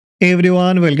Hey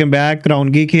everyone, welcome back.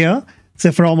 Crown Geek here.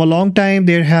 So from a long time,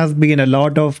 there has been a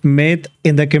lot of myth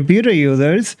in the computer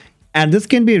users, and this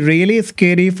can be really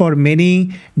scary for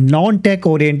many non-tech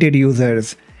oriented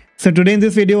users. So today in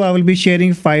this video, I will be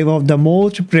sharing 5 of the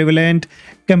most prevalent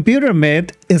computer myth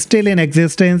still in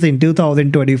existence in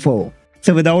 2024.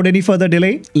 So without any further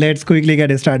delay, let's quickly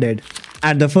get started.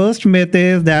 And the first myth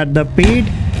is that the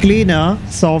paid cleaner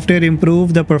software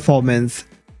improves the performance.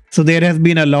 So there has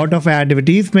been a lot of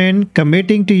advertisement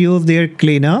committing to use their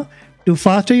cleaner to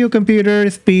faster your computer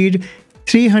speed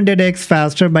 300x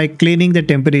faster by cleaning the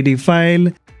temporary file,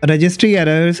 registry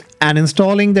errors, and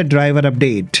installing the driver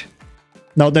update.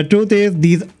 Now the truth is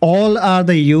these all are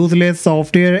the useless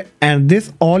software, and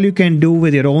this all you can do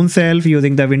with your own self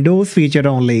using the Windows feature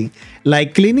only.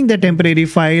 Like cleaning the temporary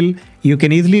file, you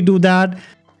can easily do that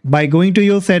by going to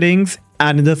your settings,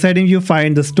 and in the settings you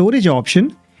find the storage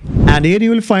option. And here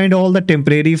you will find all the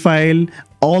temporary file,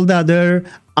 all the other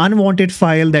unwanted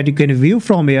file that you can view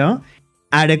from here.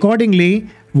 And accordingly,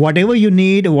 whatever you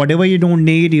need, whatever you don't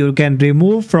need, you can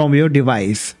remove from your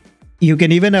device. You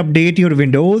can even update your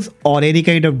Windows or any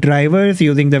kind of drivers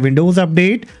using the Windows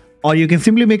update, or you can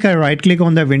simply make a right click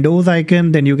on the Windows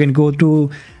icon, then you can go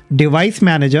to Device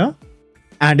Manager.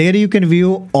 And here you can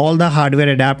view all the hardware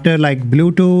adapter like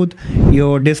Bluetooth,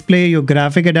 your display, your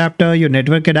graphic adapter, your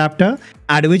network adapter,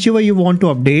 and whichever you want to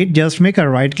update, just make a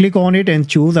right click on it and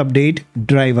choose update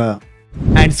driver.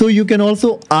 And so you can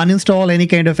also uninstall any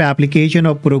kind of application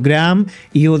or program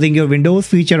using your Windows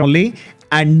feature only,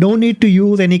 and no need to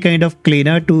use any kind of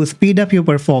cleaner to speed up your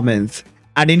performance.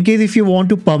 And in case if you want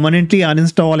to permanently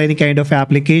uninstall any kind of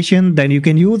application, then you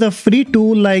can use a free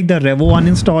tool like the Revo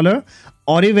uninstaller,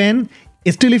 or even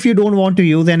still, if you don't want to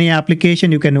use any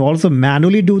application, you can also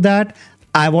manually do that.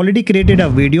 I've already created a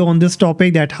video on this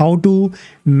topic, that how to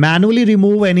manually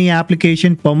remove any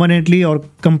application permanently or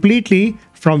completely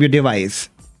from your device.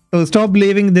 So stop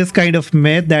believing this kind of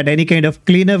myth that any kind of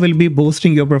cleaner will be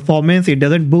boosting your performance. It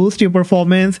doesn't boost your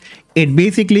performance. It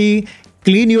basically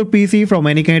clean your PC from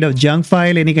any kind of junk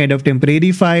file, any kind of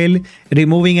temporary file,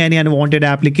 removing any unwanted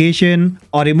application,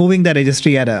 or removing the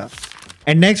registry error.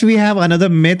 And next we have another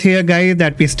myth here, guys,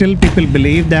 that people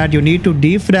believe that you need to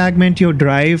defragment your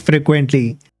drive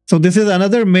frequently. So this is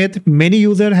another myth many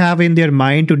users have in their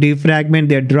mind, to defragment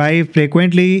their drive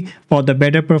frequently for the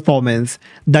better performance.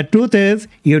 The truth is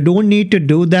you don't need to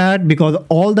do that, because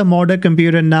all the modern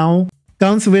computer now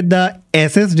comes with the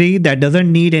SSD that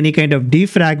doesn't need any kind of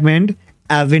defragment,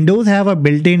 as Windows have a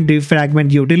built-in defragment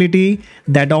utility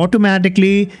that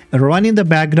automatically run in the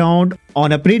background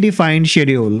on a predefined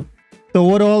schedule. So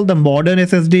overall, the modern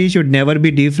SSD should never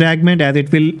be defragment, as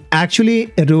it will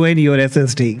actually ruin your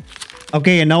SSD.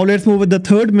 Okay, and now let's move with the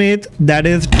third myth, that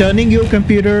is turning your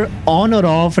computer on or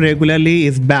off regularly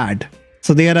is bad.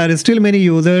 So there are still many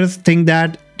users think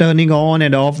that turning on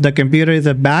and off the computer is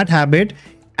a bad habit,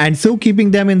 and so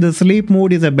keeping them in the sleep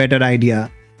mode is a better idea.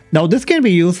 Now this can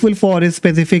be useful for a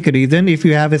specific reason if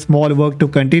you have a small work to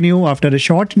continue after a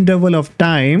short interval of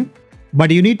time. But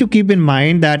you need to keep in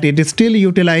mind that it still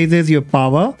utilizes your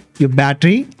power, your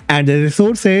battery, and the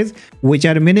resources, which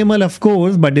are minimal of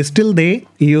course, but still they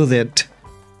use it.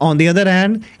 On the other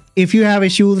hand, if you have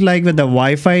issues like with the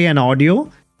Wi-Fi and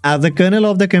audio, as the kernel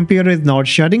of the computer is not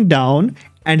shutting down,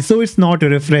 and so it's not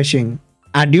refreshing.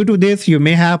 And due to this, you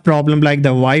may have problem like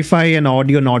the Wi-Fi and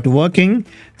audio not working,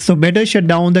 so better shut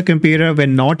down the computer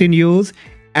when not in use.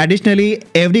 Additionally,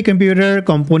 every computer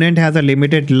component has a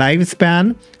limited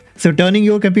lifespan. So turning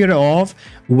your computer off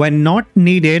when not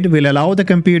needed will allow the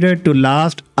computer to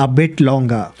last a bit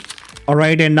longer.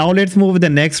 Alright, and now let's move to the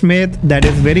next myth that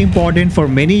is very important for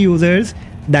many users,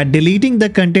 that deleting the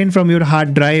content from your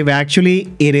hard drive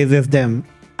actually erases them.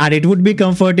 And it would be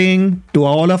comforting to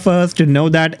all of us to know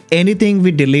that anything we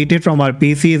deleted from our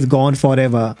PC is gone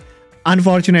forever.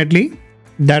 Unfortunately,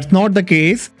 that's not the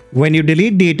case. When you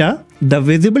delete data, the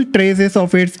visible traces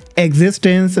of its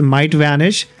existence might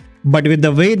vanish. But with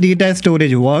the way data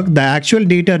storage works, the actual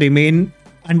data remain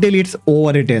until it's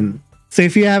overwritten. So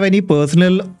if you have any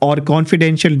personal or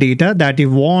confidential data that you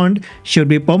want should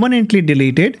be permanently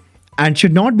deleted and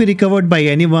should not be recovered by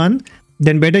anyone,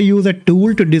 then better use a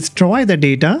tool to destroy the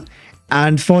data.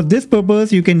 And for this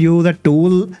purpose, you can use a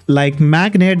tool like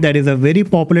Magnet, that is a very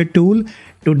popular tool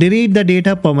to delete the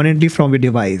data permanently from your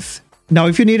device. Now,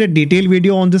 if you need a detailed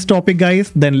video on this topic,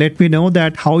 guys, then let me know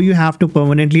that how you have to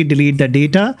permanently delete the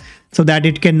data so that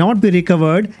it cannot be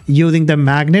recovered using the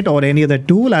Magnet or any other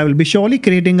tool. I will be surely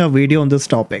creating a video on this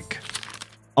topic.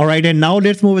 Alright, and now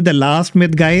let's move with the last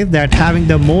myth, guys, that having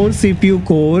the more CPU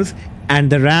cores and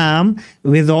the RAM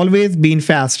has always been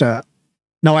faster.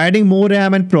 Now adding more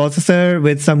RAM and processor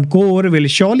with some core will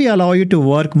surely allow you to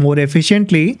work more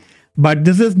efficiently, but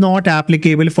this is not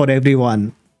applicable for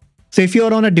everyone. So if you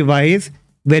are on a device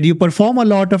where you perform a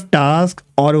lot of tasks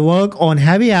or work on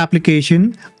heavy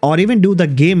application or even do the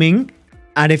gaming,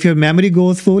 and if your memory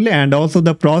goes full and also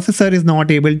the processor is not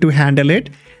able to handle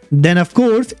it, then of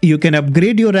course you can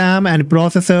upgrade your RAM and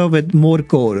processor with more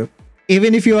core.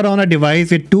 Even if you are on a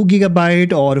device with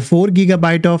 2GB or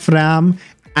 4GB of RAM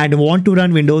and want to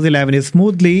run Windows 11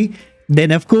 smoothly,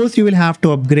 then of course you will have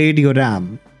to upgrade your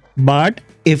RAM. But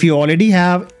if you already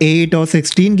have 8 or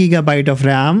 16GB of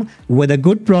RAM with a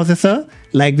good processor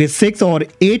like with 6 or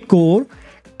 8 core,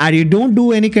 and you don't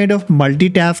do any kind of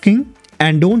multitasking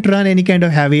and don't run any kind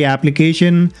of heavy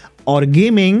application or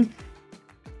gaming,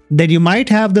 then you might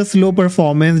have the slow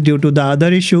performance due to the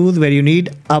other issues where you need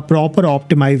a proper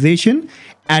optimization,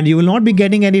 and you will not be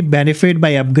getting any benefit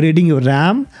by upgrading your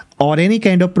RAM or any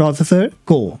kind of processor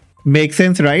core. Makes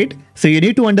sense, right? So you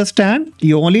need to understand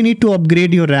you only need to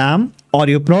upgrade your RAM or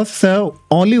your processor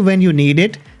only when you need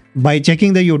it, by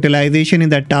checking the utilization in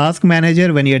the task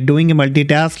manager when you're doing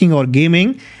multitasking or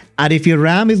gaming. And if your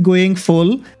RAM is going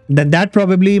full, then that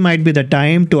probably might be the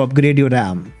time to upgrade your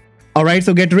RAM. Alright,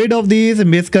 so get rid of these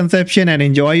misconceptions and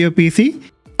enjoy your PC.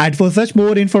 And for such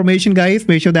more information guys,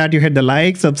 make sure that you hit the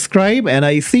like, subscribe, and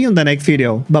I see you in the next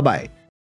video. Bye bye.